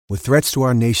With threats to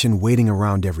our nation waiting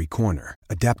around every corner,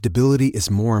 adaptability is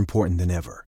more important than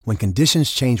ever. When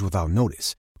conditions change without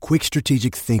notice, quick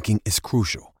strategic thinking is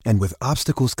crucial. And with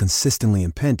obstacles consistently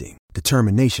impending,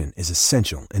 determination is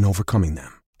essential in overcoming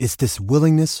them. It's this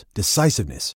willingness,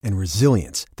 decisiveness, and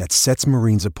resilience that sets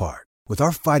Marines apart. With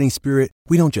our fighting spirit,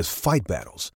 we don't just fight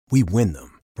battles, we win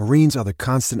them. Marines are the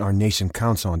constant our nation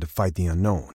counts on to fight the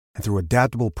unknown. And through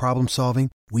adaptable problem solving,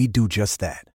 we do just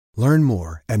that. Learn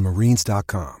more at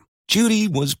marines.com. Judy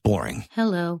was boring.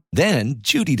 Hello. Then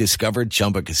Judy discovered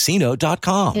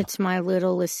ChumbaCasino.com. It's my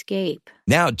little escape.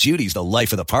 Now Judy's the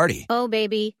life of the party. Oh,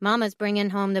 baby, mama's bringing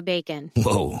home the bacon.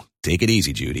 Whoa, take it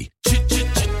easy, Judy.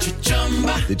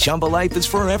 The Chumba life is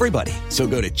for everybody. So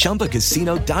go to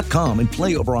ChumbaCasino.com and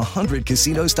play over 100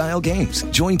 casino-style games.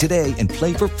 Join today and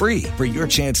play for free for your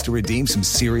chance to redeem some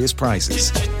serious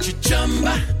prizes.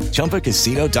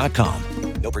 ChumbaCasino.com.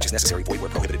 No purchase necessary. Void where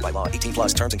prohibited by law. 18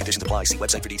 plus terms and conditions apply. See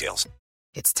website for details.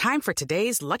 It's time for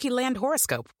today's Lucky Land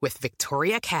horoscope with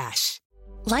Victoria Cash.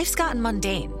 Life's gotten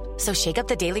mundane, so shake up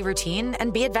the daily routine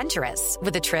and be adventurous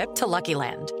with a trip to Lucky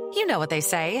Land. You know what they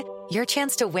say. Your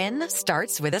chance to win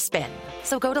starts with a spin.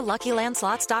 So go to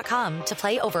LuckyLandSlots.com to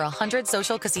play over 100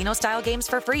 social casino-style games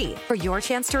for free for your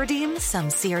chance to redeem some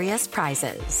serious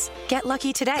prizes. Get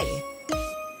lucky today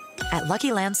at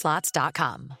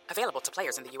LuckyLandSlots.com. Available to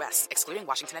players in the U.S., excluding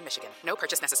Washington and Michigan. No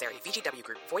purchase necessary. VGW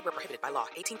Group. Void where prohibited by law.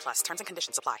 18 plus. Terms and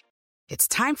conditions apply. It's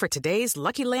time for today's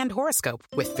Lucky Land horoscope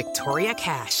with Victoria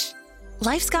Cash.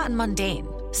 Life's gotten mundane,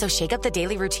 so shake up the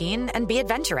daily routine and be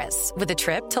adventurous with a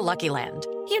trip to Lucky Land.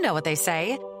 You know what they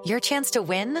say. Your chance to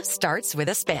win starts with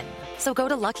a spin. So go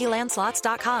to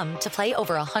LuckyLandSlots.com to play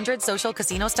over 100 social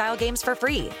casino-style games for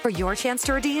free for your chance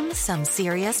to redeem some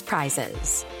serious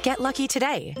prizes. Get lucky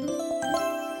today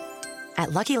at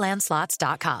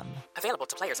LuckyLandSlots.com. Available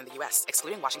to players in the U.S.,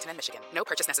 excluding Washington and Michigan. No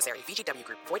purchase necessary. VGW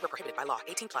Group. Void where prohibited by law.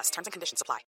 18 plus. Terms and conditions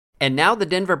apply. And now the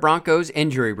Denver Broncos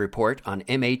injury report on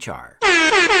MHR.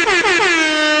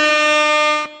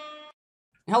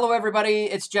 Hello, everybody.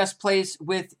 It's Jess Place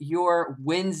with your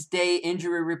Wednesday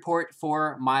injury report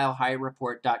for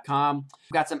MileHighReport.com.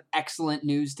 We've got some excellent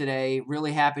news today.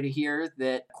 Really happy to hear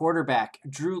that quarterback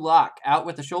Drew Lock, out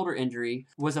with a shoulder injury,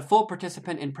 was a full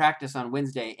participant in practice on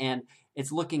Wednesday, and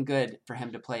it's looking good for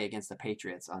him to play against the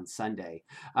Patriots on Sunday.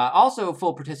 Also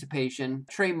full participation,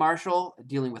 Trey Marshall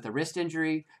dealing with a wrist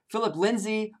injury. Philip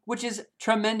Lindsay, which is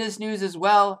tremendous news as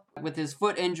well, with his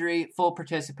foot injury, full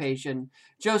participation.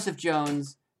 Joseph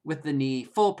Jones with the knee,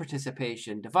 full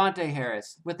participation. Devontae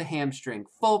Harris with the hamstring,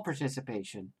 full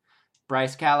participation.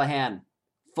 Bryce Callahan,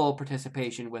 full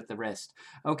participation with the wrist.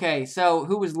 Okay, so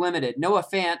who was limited? Noah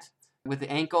Fant with the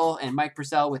ankle and Mike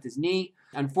Purcell with his knee.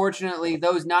 Unfortunately,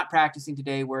 those not practicing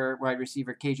today were wide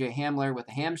receiver KJ Hamler with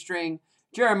a hamstring,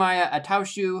 Jeremiah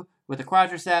Ataushu with a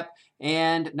quadricep,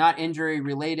 and not injury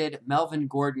related, Melvin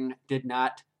Gordon did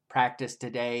not practice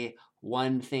today.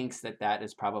 One thinks that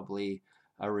is probably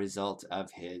a result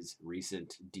of his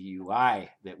recent DUI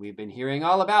that we've been hearing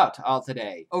all about all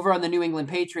today. Over on the New England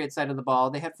Patriots side of the ball,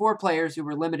 they had 4 players who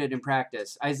were limited in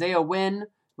practice. Isaiah Wynn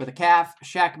with a calf,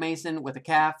 Shaq Mason with a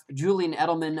calf, Julian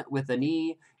Edelman with a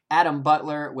knee, Adam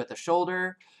Butler with a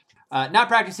shoulder. Not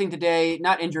practicing today,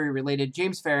 not injury related,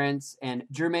 James Ferentz and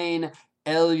Jermaine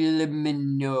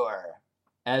Elmenor.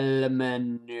 I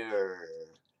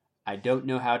don't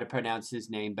know how to pronounce his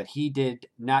name, but he did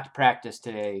not practice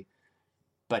today,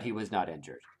 but he was not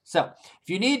injured. So, if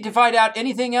you need to find out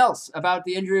anything else about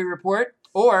the injury report,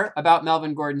 or about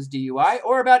Melvin Gordon's DUI,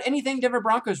 or about anything Denver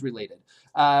Broncos related,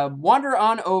 wander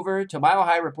on over to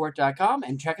MileHighReport.com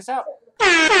and check us out.